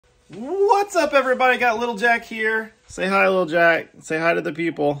What's up, everybody? Got Little Jack here. Say hi, Little Jack. Say hi to the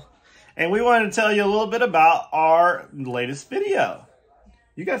people. And we wanted to tell you a little bit about our latest video.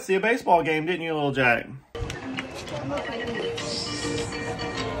 You got to see a baseball game, didn't you, Little Jack?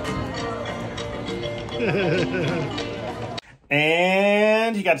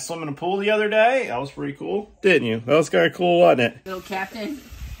 And he got to swim in a pool the other day. That was pretty cool, didn't you? That was kind of cool, wasn't it? Little captain.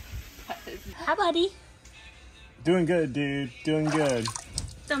 Hi, buddy. Doing good, dude. Doing good.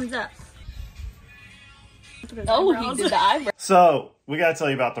 Thumbs up. Oh, he did the eyebrow. So, we got to tell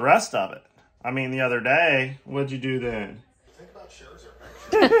you about the rest of it. I mean, the other day, what'd you do then? Think about shows or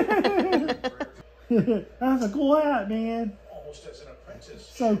pictures. That's a cool hat, man. Almost as an apprentice.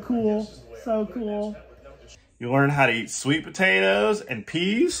 So cool. So cool. You learn how to eat sweet potatoes and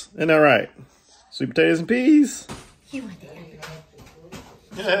peas. Isn't that right? Sweet potatoes and peas. You want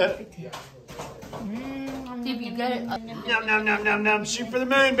Yeah. If you get it. Nom, nom, nom, nom, nom. Shoot for the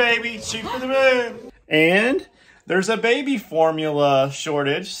moon, baby. Shoot for the moon. And there's a baby formula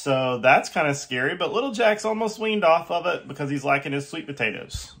shortage, so that's kind of scary. But Little Jack's almost weaned off of it because he's liking his sweet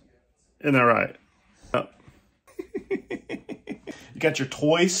potatoes. Isn't that right? Yep. You got your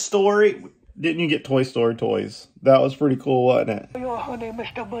Toy Story. Didn't you get Toy Story toys? That was pretty cool, wasn't it? Your honey,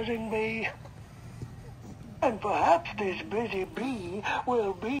 Mr. Buzzing Bee. And perhaps this busy bee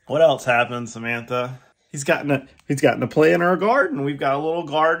will be... What else happened, Samantha? He's gotten to play in our garden. We've got a little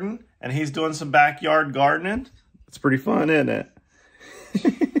garden, and he's doing some backyard gardening. It's pretty fun, isn't it?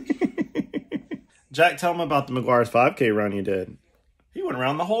 Jack, tell him about the McGuire's 5K run you did. He went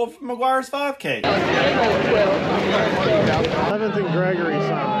around the whole of McGuire's 5K. 11th and Gregory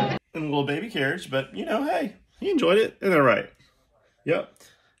side. In a little baby carriage, but, you know, hey, he enjoyed it. Isn't that right? Yep.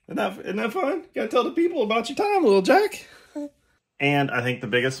 Isn't that fun? You gotta tell the people about your time, Little Jack. And I think the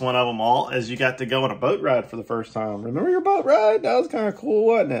biggest one of them all is you got to go on a boat ride for the first time. Remember your boat ride? That was kind of cool,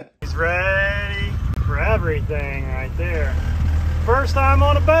 wasn't it? He's ready for everything right there. First time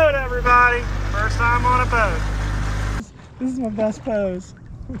on a boat, everybody. First time on a boat. This is my best pose.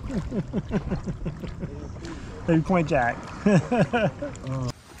 Baby Point Jack.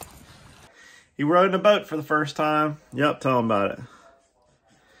 He rode in a boat for the first time. Yep, tell him about it.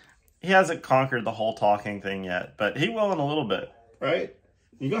 He hasn't conquered the whole talking thing yet, but he will in a little bit, right?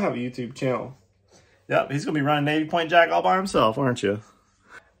 You're going to have a YouTube channel. Yep, he's going to be running Navy Point Jack all by himself, aren't you?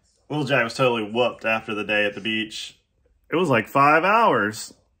 Little Jack was totally whooped after the day at the beach. It was like 5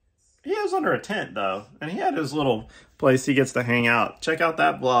 hours. He was under a tent, though, and he had his little place he gets to hang out. Check out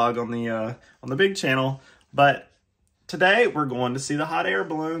that vlog on the big channel. But today, we're going to see the hot air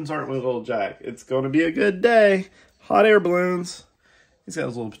balloons, aren't we, Little Jack? It's going to be a good day. Hot air balloons. He's got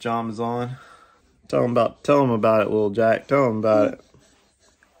his little pajamas on. Tell him about it, Little Jack. Tell him about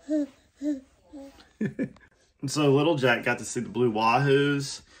it. And so Little Jack got to see the blue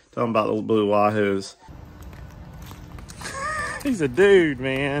Wahoos. Tell him about the blue Wahoos. He's a dude,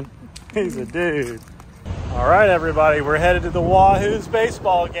 man. He's a dude. All right, everybody, we're headed to the Wahoo's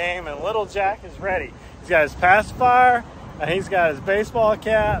baseball game, and Little Jack is ready. He's got his pacifier, and he's got his baseball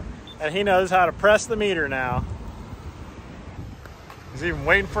cap, and he knows how to press the meter now. He's even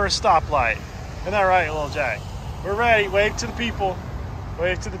waiting for a stoplight. Isn't that right, Little Jack? We're ready. Wave to the people.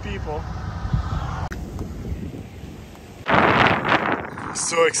 Wave to the people.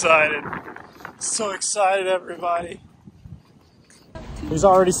 So excited. So excited, everybody. He's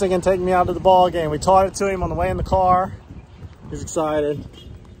already singing Take Me Out to the Ball Game. We taught it to him on the way in the car. He's excited.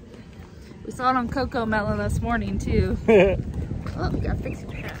 We saw it on Coco Melon this morning, too. Oh, we got to fix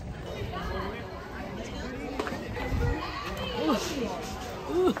your hat.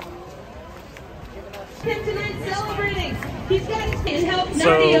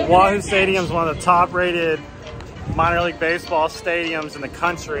 So Wahoo Stadium is one of the top rated minor league baseball stadiums in the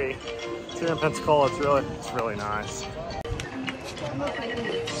country. It's here in Pensacola. It's really nice.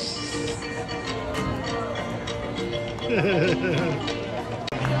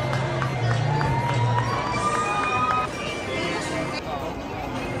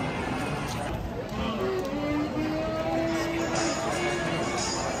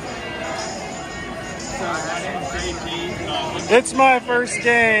 It's my first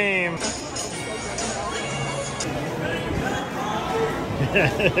game.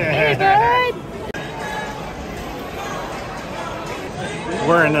 Hey, bud.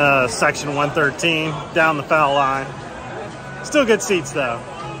 We're in section 113, down the foul line. Still good seats though.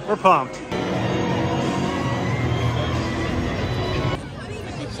 We're pumped.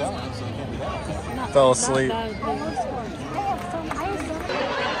 Fell asleep.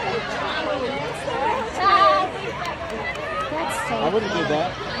 I wouldn't do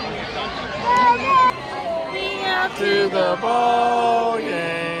that. To the ball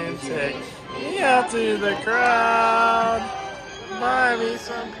game out to the crowd. Buy me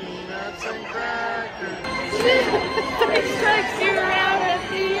some peanuts and crackers. Strikes you around at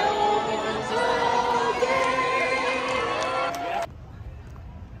the old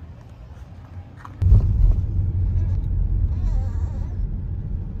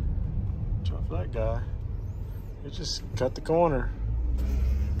Tough that guy. He just cut the corner.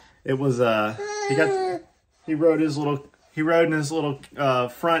 It was he rode in his little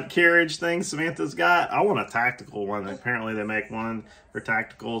front carriage thing Samantha's got. I want a tactical one. Apparently they make one for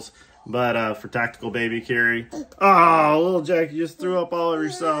tacticals, but for tactical baby carry. Oh, little Jack, you just threw up all over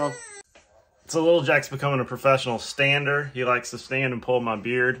yourself. So little Jack's becoming a professional stander. He likes to stand and pull my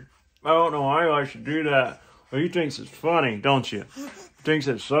beard. I don't know why I should do that. Well, he thinks it's funny, don't you? He thinks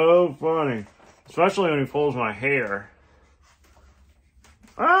it's so funny, especially when he pulls my hair.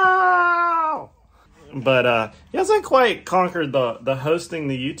 Oh! But he hasn't quite conquered the hosting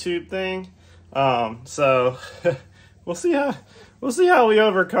the YouTube thing. So we'll see how we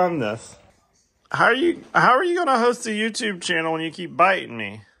overcome this. How are you gonna host a YouTube channel when you keep biting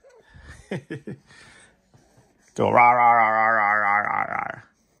me? Go rah rah rah rah rah rah rah rah.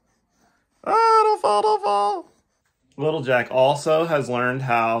 Ah, don't fall, don't fall. Little Jack also has learned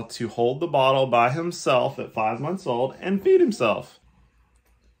how to hold the bottle by himself at 5 months old and feed himself.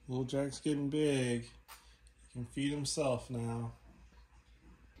 Little Jack's getting big. He can feed himself now.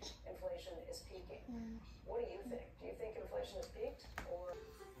 Inflation is peaking. What do you think? Do you think inflation has peaked? Or...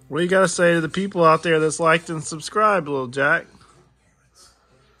 What do you got to say to the people out there that's liked and subscribed, Little Jack?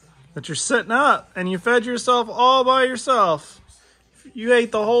 That you're sitting up and you fed yourself all by yourself. You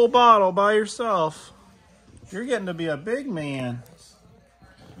ate the whole bottle by yourself. You're getting to be a big man.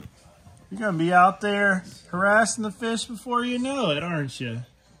 You're going to be out there harassing the fish before you know it, aren't you?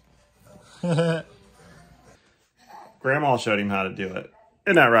 Grandma showed him how to do it.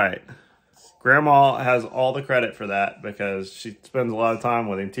 Isn't that right? Grandma has all the credit for that because she spends a lot of time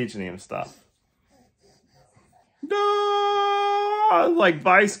with him teaching him stuff. No, like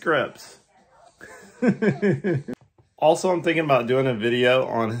vice grips. Also, I'm thinking about doing a video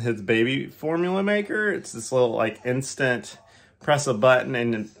on his baby formula maker. It's this little like instant press a button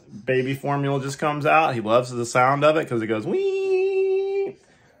and baby formula just comes out. He loves the sound of it because it goes wee.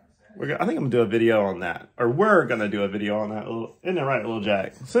 I think I'm gonna do a video on that, or we're gonna do a video on that. Isn't it right, Little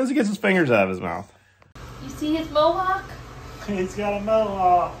Jack? As soon as he gets his fingers out of his mouth. You see his mohawk? He's got a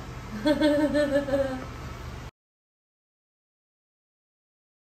mohawk.